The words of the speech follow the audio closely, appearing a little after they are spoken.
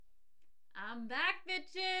I'm back,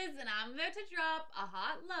 bitches, and I'm about to drop a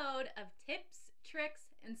hot load of tips, tricks,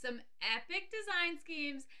 and some epic design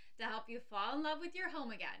schemes to help you fall in love with your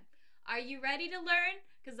home again. Are you ready to learn?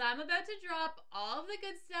 Because I'm about to drop all of the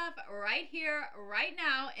good stuff right here, right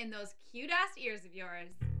now, in those cute ass ears of yours.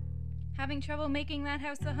 Having trouble making that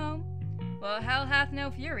house a home? Well, hell hath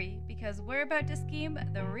no fury, because we're about to scheme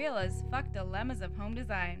the real as fuck dilemmas of home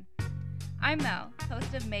design. I'm Mel,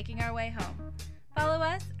 host of Making Our Way Home. Follow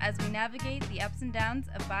us as we navigate the ups and downs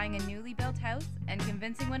of buying a newly built house and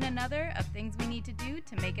convincing one another of things we need to do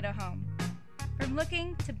to make it a home. From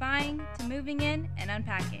looking, to buying, to moving in, and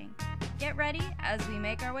unpacking. Get ready as we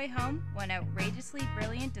make our way home, one outrageously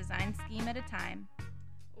brilliant design scheme at a time.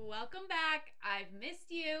 Welcome back. I've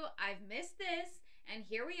missed you. I've missed this. And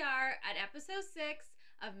here we are at episode 6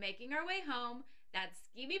 of Making Our Way Home. That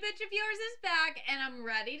schemy bitch of yours is back, and I'm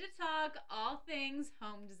ready to talk all things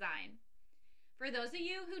home design. For those of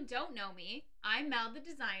you who don't know me, I'm Mel the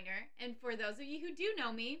designer, and for those of you who do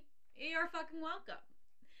know me, you're fucking welcome.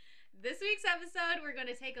 This week's episode, we're going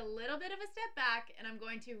to take a little bit of a step back, and I'm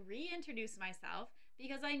going to reintroduce myself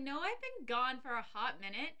because I know I've been gone for a hot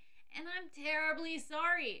minute, and I'm terribly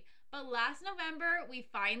sorry. But last November, we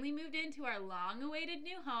finally moved into our long-awaited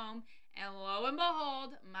new home, and lo and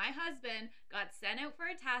behold, my husband got sent out for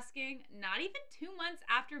a tasking not even 2 months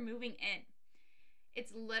after moving in.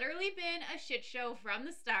 It's literally been a shit show from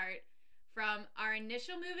the start, from our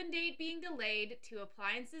initial move-in date being delayed, to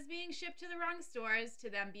appliances being shipped to the wrong stores, to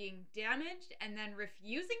them being damaged and then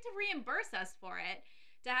refusing to reimburse us for it,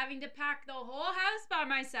 to having to pack the whole house by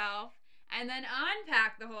myself and then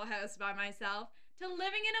unpack the whole house by myself, to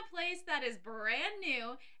living in a place that is brand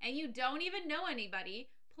new and you don't even know anybody,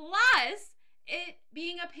 plus it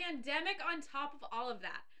being a pandemic on top of all of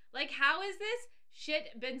that. Like, how has this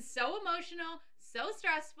shit been so emotional, so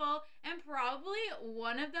stressful, and probably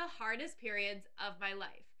one of the hardest periods of my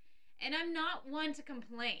life? And I'm not one to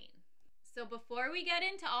complain. So before we get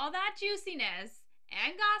into all that juiciness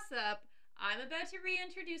and gossip, I'm about to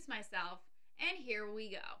reintroduce myself, and here we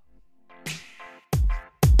go.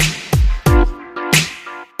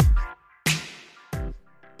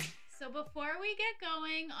 So before we get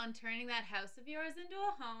going on turning that house of yours into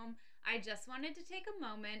a home, I just wanted to take a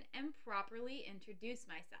moment and properly introduce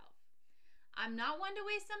myself. I'm not one to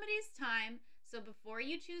waste somebody's time, so before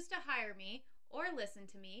you choose to hire me or listen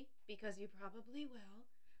to me, because you probably will,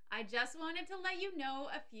 I just wanted to let you know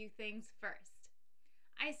a few things first.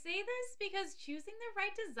 I say this because choosing the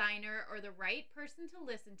right designer or the right person to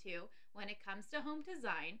listen to when it comes to home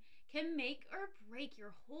design can make or break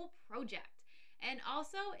your whole project. And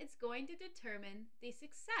also, it's going to determine the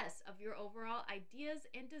success of your overall ideas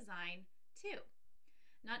and design, too.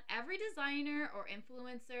 Not every designer or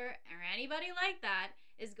influencer or anybody like that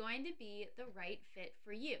is going to be the right fit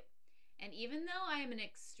for you. And even though I am an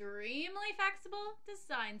extremely flexible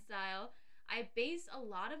design style, I base a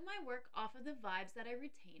lot of my work off of the vibes that I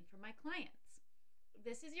retain from my clients.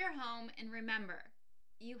 This is your home, and remember,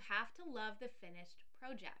 you have to love the finished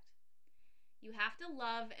project. You have to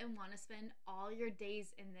love and want to spend all your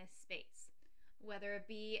days in this space, whether it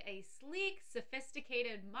be a sleek,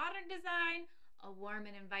 sophisticated modern design, a warm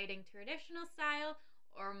and inviting traditional style,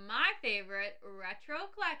 or my favorite, retro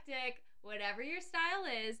eclectic. Whatever your style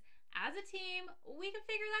is, as a team, we can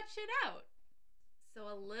figure that shit out. So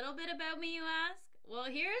a little bit about me, you ask? Well,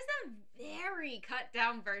 here's a very cut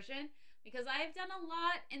down version, because I have done a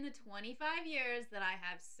lot in the 25 years that I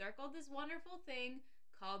have circled this wonderful thing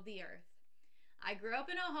called the earth. I grew up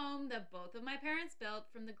in a home that both of my parents built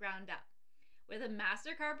from the ground up, with a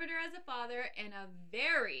master carpenter as a father and a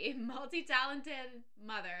very multi-talented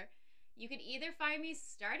mother. You could either find me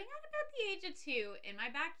starting at about the age of 2 in my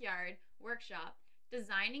backyard workshop,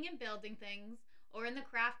 designing and building things, or in the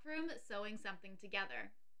craft room sewing something together.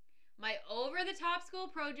 My over-the-top school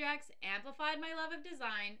projects amplified my love of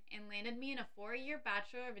design and landed me in a 4-year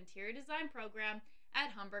Bachelor of Interior Design program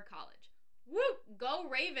at Humber College. Woo! Go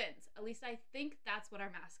Ravens! At least I think that's what our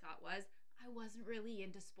mascot was. I wasn't really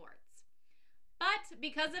into sports. But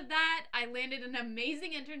because of that, I landed an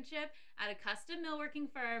amazing internship at a custom millworking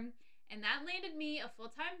firm, and that landed me a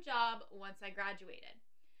full-time job once I graduated.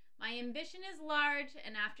 My ambition is large,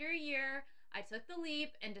 and after a year, I took the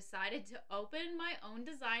leap and decided to open my own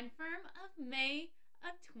design firm of May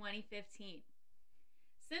of 2015.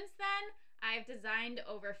 Since then, I've designed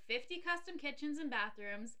over 50 custom kitchens and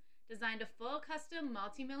bathrooms, designed a full custom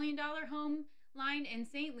multi-million-dollar home line in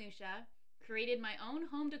St. Lucia, created my own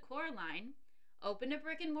home decor line, opened a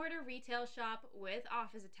brick-and-mortar retail shop with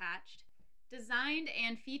office attached, designed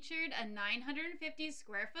and featured a 950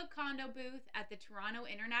 square foot condo booth at the Toronto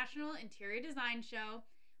International Interior Design Show,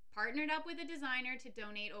 partnered up with a designer to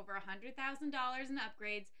donate over $100,000 in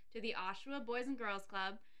upgrades to the Oshawa Boys and Girls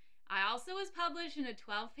Club. I also was published in a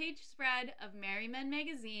 12-page spread of Merry Men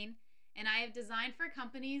magazine, and I have designed for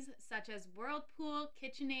companies such as Whirlpool,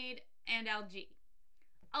 KitchenAid, and LG.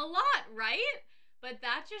 A lot, right? But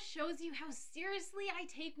that just shows you how seriously I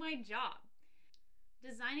take my job.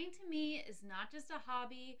 Designing to me is not just a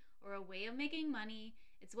hobby or a way of making money,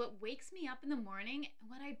 it's what wakes me up in the morning and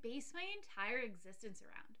what I base my entire existence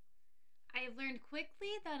around. I have learned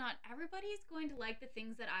quickly that not everybody is going to like the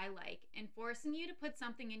things that I like, and forcing you to put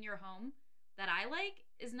something in your home that I like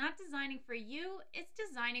is not designing for you, it's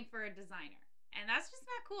designing for a designer. And that's just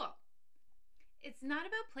not cool. It's not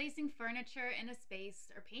about placing furniture in a space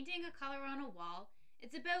or painting a color on a wall.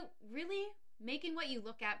 It's about really making what you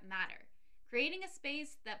look at matter. Creating a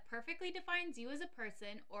space that perfectly defines you as a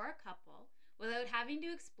person or a couple without having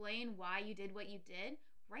to explain why you did what you did,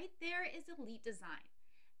 right there is elite design.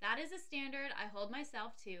 That is a standard I hold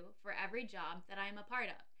myself to for every job that I am a part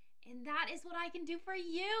of. And that is what I can do for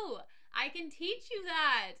you. I can teach you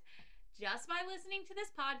that. Just by listening to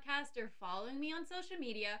this podcast or following me on social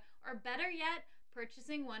media, or better yet,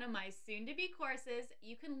 purchasing one of my soon-to-be courses,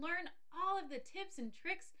 you can learn all of the tips and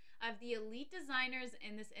tricks of the elite designers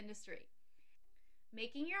in this industry.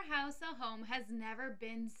 Making your house a home has never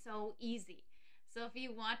been so easy. So if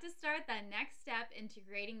you want to start that next step into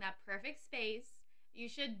creating that perfect space, you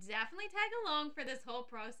should definitely tag along for this whole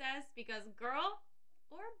process because girl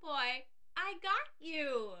or boy, I got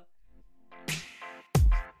you!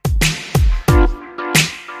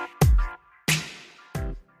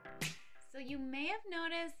 So you may have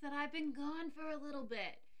noticed that I've been gone for a little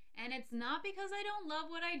bit. And it's not because I don't love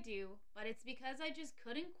what I do, but it's because I just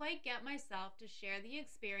couldn't quite get myself to share the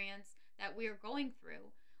experience that we were going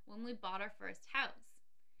through when we bought our first house.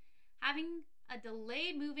 Having a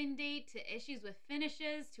delayed move-in date to issues with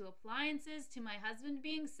finishes to appliances to my husband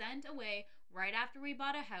being sent away right after we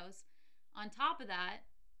bought a house. On top of that,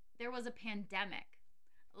 there was a pandemic.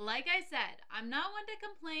 Like I said, I'm not one to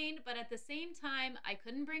complain, but at the same time, I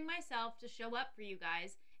couldn't bring myself to show up for you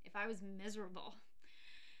guys if I was miserable.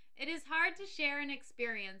 It is hard to share an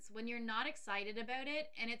experience when you're not excited about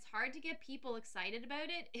it, and it's hard to get people excited about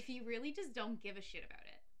it if you really just don't give a shit about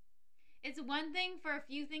it. It's one thing for a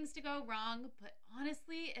few things to go wrong, but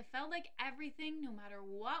honestly, it felt like everything, no matter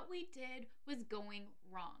what we did, was going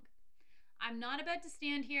wrong. I'm not about to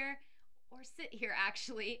stand here, or sit here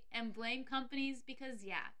actually, and blame companies because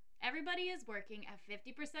everybody is working at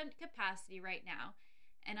 50% capacity right now.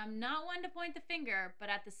 And I'm not one to point the finger, but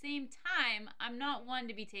at the same time, I'm not one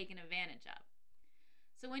to be taken advantage of.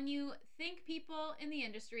 So when you think people in the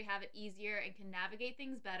industry have it easier and can navigate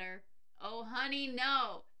things better, oh honey,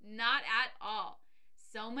 no, not at all.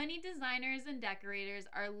 So many designers and decorators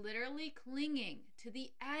are literally clinging to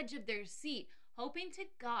the edge of their seat, hoping to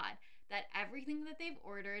God that everything that they've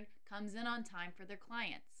ordered comes in on time for their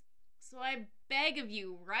clients. So I beg of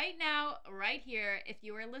you right now, right here, if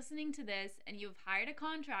you are listening to this and you've hired a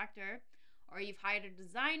contractor or you've hired a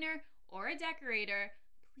designer or a decorator,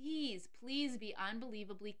 please, please be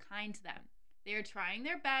unbelievably kind to them. They are trying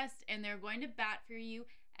their best and they're going to bat for you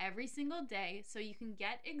every single day so you can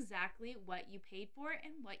get exactly what you paid for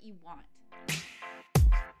and what you want.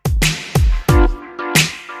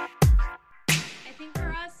 I think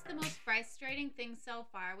for us, the most frustrating thing so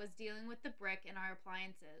far was dealing with the brick in our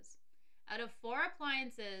appliances. Out of 4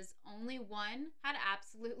 appliances, only one had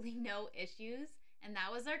absolutely no issues, and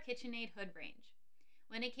that was our KitchenAid hood range.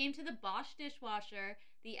 When it came to the Bosch dishwasher,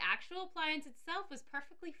 the actual appliance itself was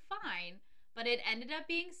perfectly fine, but it ended up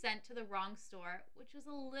being sent to the wrong store, which was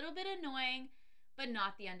a little bit annoying, but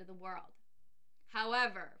not the end of the world.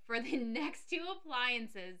 However, for the next 2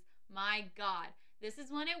 appliances, my God, this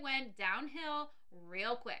is when it went downhill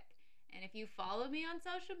real quick. And if you follow me on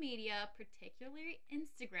social media, particularly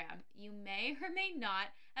Instagram, you may or may not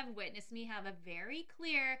have witnessed me have a very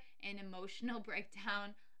clear and emotional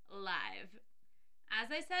breakdown live.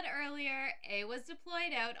 As I said earlier, A was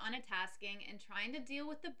deployed out on a tasking, and trying to deal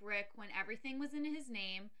with the brick when everything was in his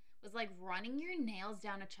name was like running your nails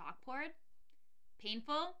down a chalkboard.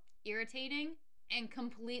 Painful, irritating, and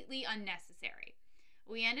completely unnecessary.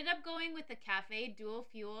 We ended up going with the Cafe Dual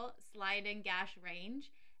Fuel sliding gas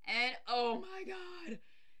range, and oh my God,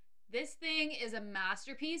 this thing is a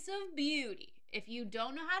masterpiece of beauty. If you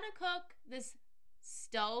don't know how to cook, this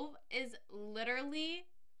stove is literally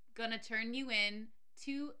gonna turn you in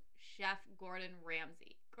to Chef Gordon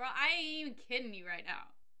Ramsay. Girl, I ain't even kidding you right now.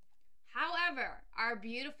 However, our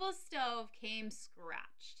beautiful stove came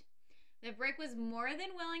scratched. The brick was more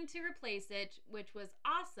than willing to replace it, which was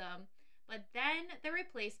awesome, But then the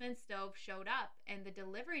replacement stove showed up, and the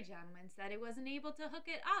delivery gentleman said he wasn't able to hook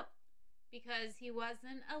it up because he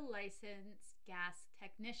wasn't a licensed gas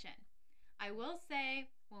technician. I will say,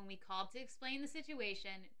 when we called to explain the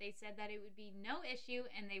situation, they said that it would be no issue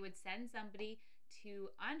and they would send somebody to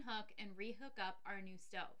unhook and rehook up our new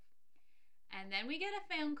stove. And then we get a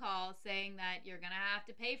phone call saying that you're going to have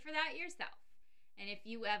to pay for that yourself. And if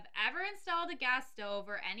you have ever installed a gas stove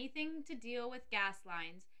or anything to deal with gas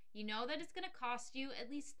lines, you know that it's going to cost you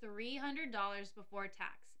at least $300 before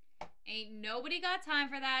tax. Ain't nobody got time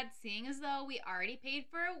for that, seeing as though we already paid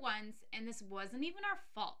for it once and this wasn't even our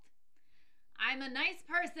fault. I'm a nice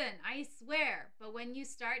person, I swear, but when you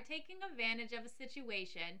start taking advantage of a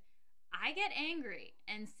situation, I get angry.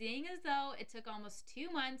 And seeing as though it took almost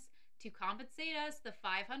 2 months to compensate us the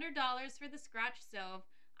 $500 for the scratch stove,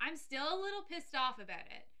 I'm still a little pissed off about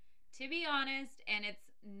it, to be honest, and it's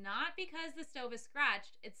not because the stove is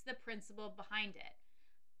scratched, it's the principle behind it.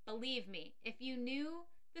 Believe me, if you knew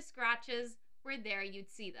the scratches were there, you'd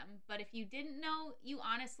see them, but if you didn't know, you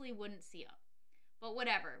honestly wouldn't see them. But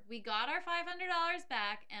whatever, we got our $500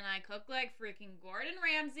 back, and I cooked like freaking Gordon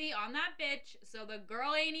Ramsay on that bitch, so the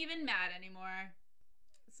girl ain't even mad anymore.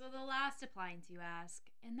 So the last appliance you ask,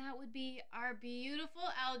 and that would be our beautiful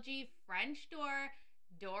LG French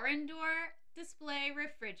door-and-door display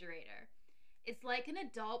refrigerator. It's like an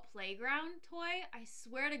adult playground toy. I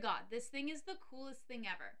swear to God, this thing is the coolest thing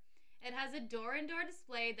ever. It has a door-and-door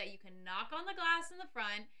display that you can knock on the glass in the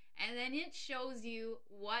front, and then it shows you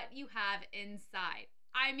what you have inside.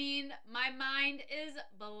 I mean, my mind is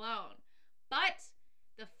blown. But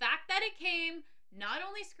the fact that it came not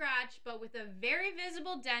only scratched, but with a very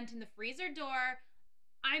visible dent in the freezer door,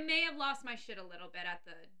 I may have lost my shit a little bit at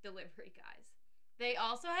the delivery guys. They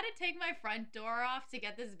also had to take my front door off to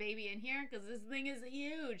get this baby in here because this thing is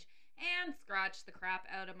huge, and scratched the crap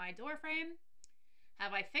out of my door frame.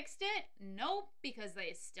 Have I fixed it? Nope, because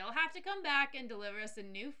they still have to come back and deliver us a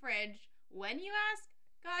new fridge. When you ask,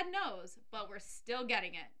 God knows, but we're still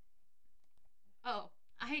getting it. Oh,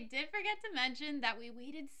 I did forget to mention that we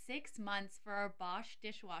waited 6 months for our Bosch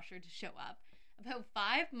dishwasher to show up, about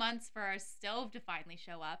 5 months for our stove to finally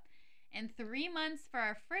show up, and 3 months for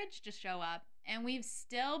our fridge to show up, and we've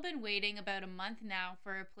still been waiting about a month now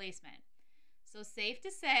for a replacement. So safe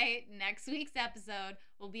to say, next week's episode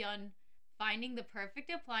will be on finding the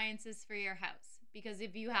perfect appliances for your house, because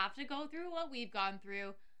if you have to go through what we've gone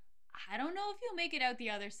through, I don't know if you'll make it out the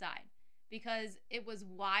other side, because it was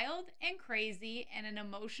wild and crazy and an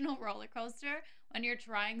emotional roller coaster when you're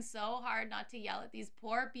trying so hard not to yell at these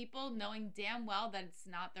poor people knowing damn well that it's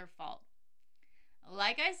not their fault.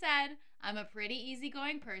 Like I said, I'm a pretty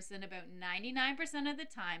easygoing person about 99% of the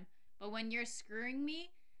time, but when you're screwing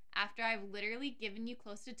me after I've literally given you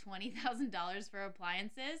close to $20,000 for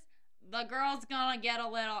appliances, the girl's gonna get a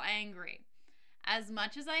little angry. As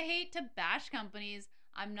much as I hate to bash companies,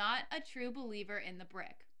 I'm not a true believer in the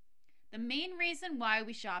brick. The main reason why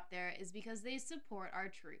we shop there is because they support our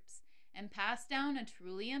troops and pass down a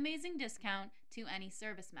truly amazing discount to any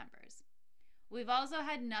service members. We've also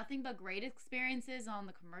had nothing but great experiences on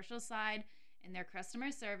the commercial side in their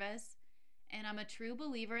customer service, and I'm a true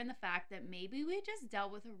believer in the fact that maybe we just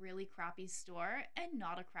dealt with a really crappy store and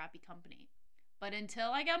not a crappy company. But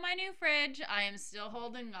until I got my new fridge, I am still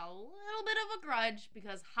holding a little bit of a grudge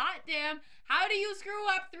because hot damn, how do you screw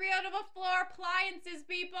up 3 out of a 4 appliances,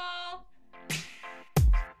 people?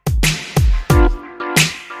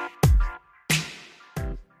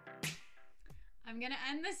 I'm going to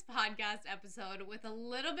end this podcast episode with a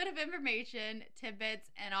little bit of information, tidbits,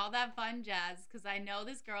 and all that fun jazz because I know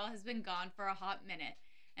this girl has been gone for a hot minute.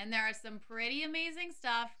 And there are some pretty amazing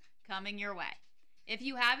stuff coming your way. If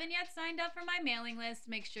you haven't yet signed up for my mailing list,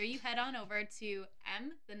 make sure you head on over to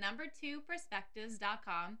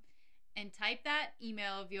m2perspectives.com and type that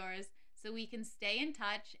email of yours so we can stay in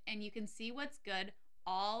touch and you can see what's good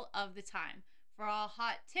all of the time for all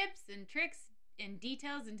hot tips and tricks and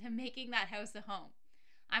details into making that house a home.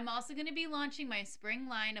 I'm also going to be launching my spring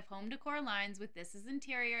line of home decor lines with This Is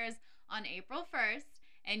Interiors on April 1st,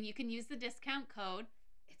 and you can use the discount code,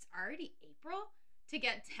 it's already April, to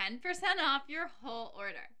get 10% off your whole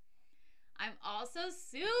order. I'm also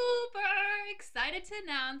super excited to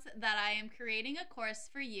announce that I am creating a course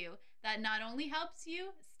for you that not only helps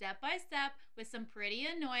you step by step with some pretty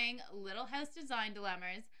annoying little house design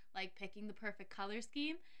dilemmas like picking the perfect color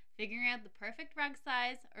scheme, figuring out the perfect rug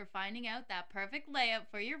size, or finding out that perfect layout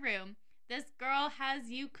for your room, this girl has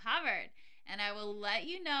you covered. And I will let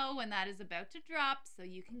you know when that is about to drop so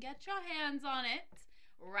you can get your hands on it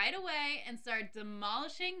right away and start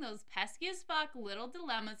demolishing those pesky as fuck little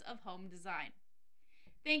dilemmas of home design.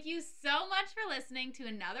 Thank you so much for listening to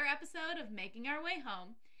another episode of Making Our Way Home.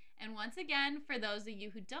 And once again, for those of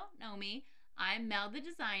you who don't know me, I'm Mel the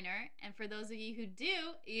designer. And for those of you who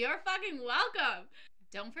do, you're fucking welcome.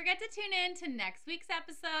 Don't forget to tune in to next week's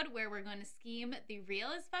episode where we're going to scheme the real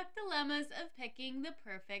as fuck dilemmas of picking the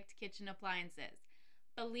perfect kitchen appliances.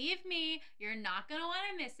 Believe me, you're not going to want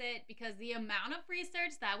to miss it because the amount of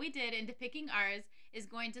research that we did into picking ours is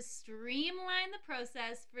going to streamline the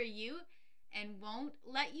process for you and won't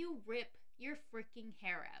let you rip your freaking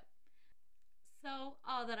hair out. So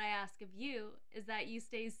all that I ask of you is that you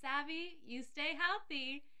stay savvy, you stay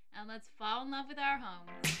healthy, and let's fall in love with our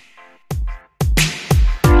homes.